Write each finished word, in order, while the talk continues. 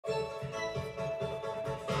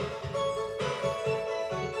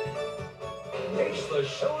It's the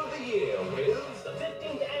show of the year with the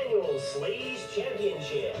 15th annual Sleaze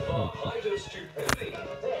Championship. the height of stupidity.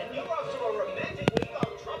 Then you're off to a romantic week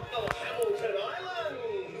on tropical Hamilton Island.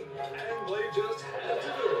 And they just had to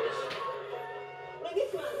do it. Well,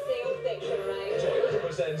 this month's sales section range. Toyota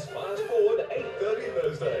presents Fast Forward 8:30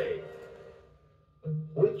 Thursday.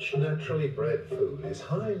 Which naturally bred food is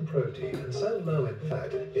high in protein and so low in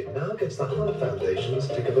fat, it now gets the Heart Foundation's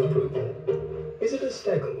tick of approval? Is it a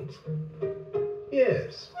Steggles?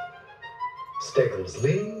 Yes. Steggles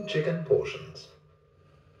lean chicken portions.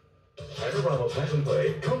 Panorama Pattern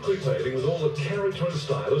Pave, concrete paving with all the character and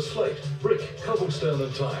style of slate, brick, cobblestone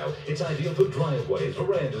and tile. It's ideal for driveways,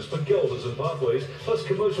 verandas, pergolas and pathways, plus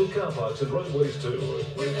commercial car parks and roadways too.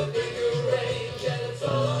 With a bigger range and it's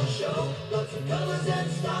all on show. Lots of colours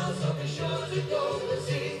and styles, so be sure to go and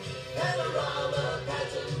see Panorama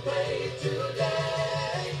Pattern Pave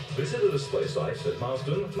today. Visit a display sites at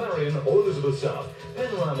Marston, Marion or Elizabeth South.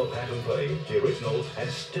 Panorama Pattern Pave, the originals and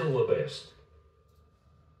still the best.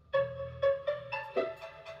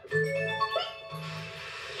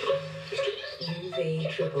 UV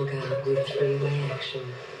triple guard with 3-way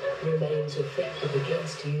action remains effective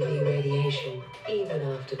against UV radiation even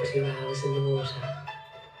after 2 hours in the water.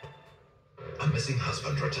 A missing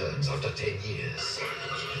husband returns after 10 years.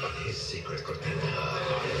 But his secret could end her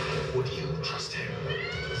life. Would you trust him?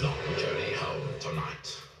 Long journey home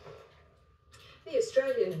tonight. The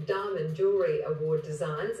Australian Diamond Jewellery Award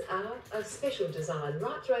designs are a special design.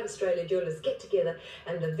 Right throughout Australia, jewellers get together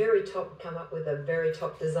and the very top come up with the very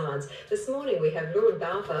top designs. This morning we have Lord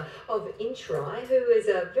Balfour of Inchrai, who is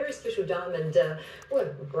a very special diamond,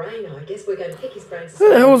 brain, I guess. We're going to pick his brains. Who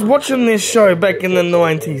the hell was watching this show back in the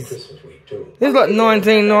 90s? It was like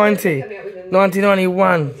 1990,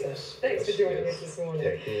 1991. Thanks for joining us this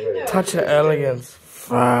morning. Touch of Elegance.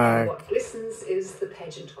 Fuck. What glistens is the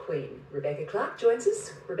pageant queen. Rebecca Clarke joins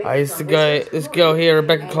us. Rebecca, I used to go, this girl here,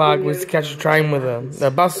 Rebecca Clarke, we used to catch a train with her, the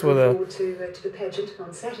bus with her. To the pageant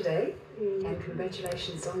on Saturday, and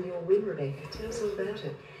congratulations on your win, Rebecca. Tell us all about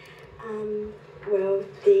it. Well,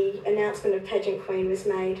 the announcement of Pageant Queen was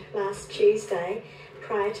made last Tuesday.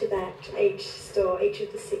 Prior to that, each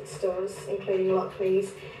of the 6 stores, including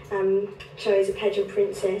Lockley's, chose a pageant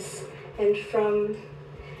princess, and from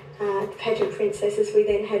the pageant princesses we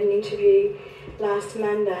then had an interview last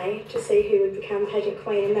Monday to see who would become pageant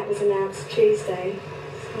queen, and that was announced Tuesday.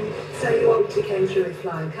 So you obviously came through with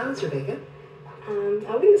flying colours, Rebecca?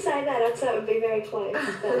 I wouldn't say that, I'd say it would be very close.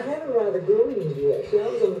 They had a rather grueling interview actually. I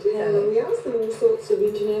was on the panel and we asked them all sorts of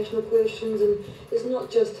international questions, and it's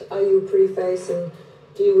not just are you a pretty face and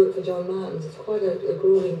do you work for John Martin's. It's quite a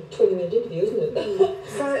grueling 20-minute interview, isn't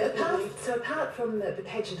it? So apart from the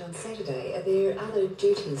pageant on Saturday, are there other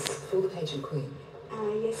duties for the pageant queen?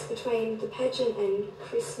 Yes, between the pageant and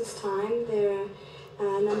Christmas time there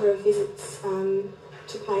are a number of visits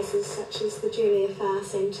to places such as the Julia Farr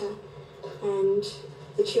Centre and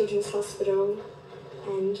the Children's Hospital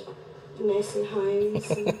and nursing homes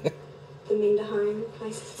and the Minder Home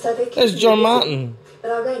places. So There's John Martin.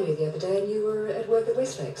 But I rang you the other day and you were at work at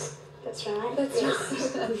Westlakes. That's right. That's right.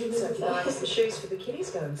 So if you like some shoes for the kiddies,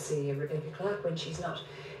 go and see Rebecca Clarke when she's not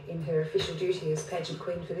in her official duty as pageant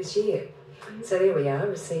queen for this year. So there we are,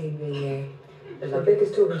 receiving the Rebecca's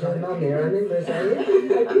talking to her mum there, I remember her saying.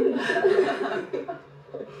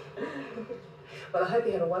 Well, I hope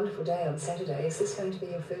you have a wonderful day on Saturday. Is this going to be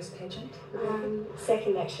your first pageant?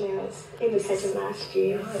 Second, actually. I was in the pageant last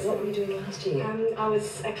year. Right, what were you doing last year? I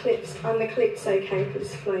was on the Calypso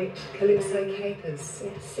Capers float. Calypso Capers?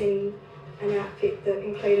 Yes, in an outfit that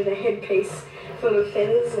included a headpiece full of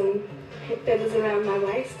feathers and feathers around my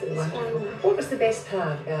waist. It was fun. What was the best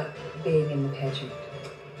part about being in the pageant?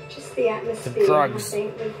 Just the atmosphere, the drugs. I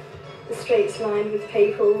think, with the streets lined with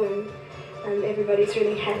people and everybody's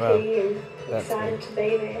really happy and excited to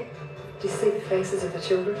be there. Do you see the faces of the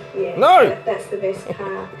children? Yeah. No! That's the best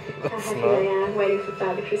part. How happy they are, waiting for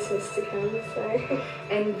Father Christmas to come. So.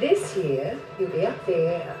 And this year, you'll be up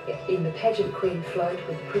there in the pageant queen float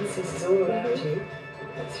with the princesses all around you.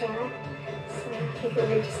 That's right. So I think it'll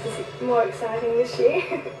be just more exciting this year.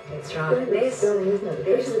 That's right. There's stunning, isn't it?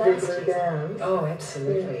 There's last year's gowns. Oh,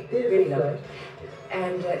 absolutely. Yeah, really lovely.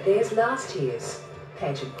 And there's last year's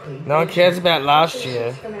pageant queen. No one cares about last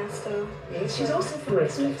year. From our store. Yes, she's also from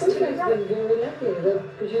Westlakes too. It's been very lovely.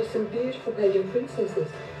 They've produced some beautiful pageant princesses.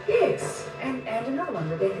 Yes, and another one,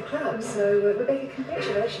 Rebecca Clarke. So, Rebecca,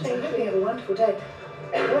 congratulations. I hope you have a wonderful day.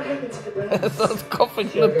 What happens if it rains? That's coughing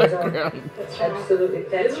in the background. That's absolutely.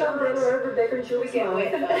 That's Little umbrella over Becker and We get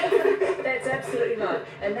wet. That's absolutely right.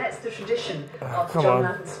 And that's the tradition of come John on.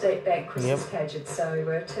 Martin's State Bank Christmas pageant.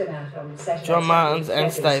 So turn out on Saturday. John Martin's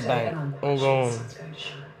and Fabulous State day, Bank. and I'm All quite sure gone. It's going to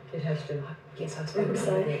shine. It has to. Yes, I suppose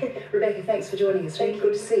so. Rebecca, thanks for joining us. Really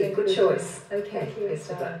good to see you. Good choice. Okay,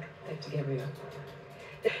 best of luck. Back to Gabrielle.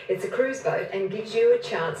 It's a cruise boat and gives you a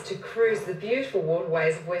chance to cruise the beautiful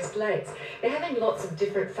waterways of West Lakes. They're having lots of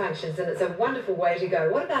different functions and it's a wonderful way to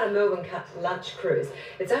go. What about a Melbourne Cup lunch cruise?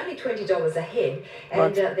 It's only $20 a head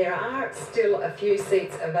and there are still a few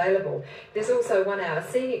seats available. There's also 1 hour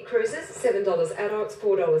scenic cruises, $7 adults,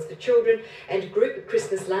 $4 for children, and group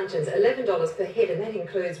Christmas luncheons, $11 per head, and that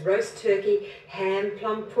includes roast turkey, ham,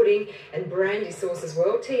 plum pudding and brandy sauce as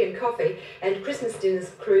well, tea and coffee, and Christmas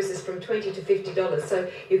dinners cruises from $20 to $50. So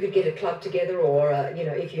you could get a club together, or you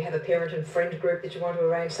know, if you have a parent and friend group that you want to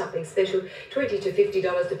arrange something special, $20 to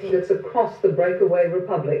 $50 depending. It's across the breakaway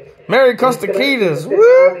republic. Mary Costskidss.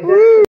 Woo! Woo!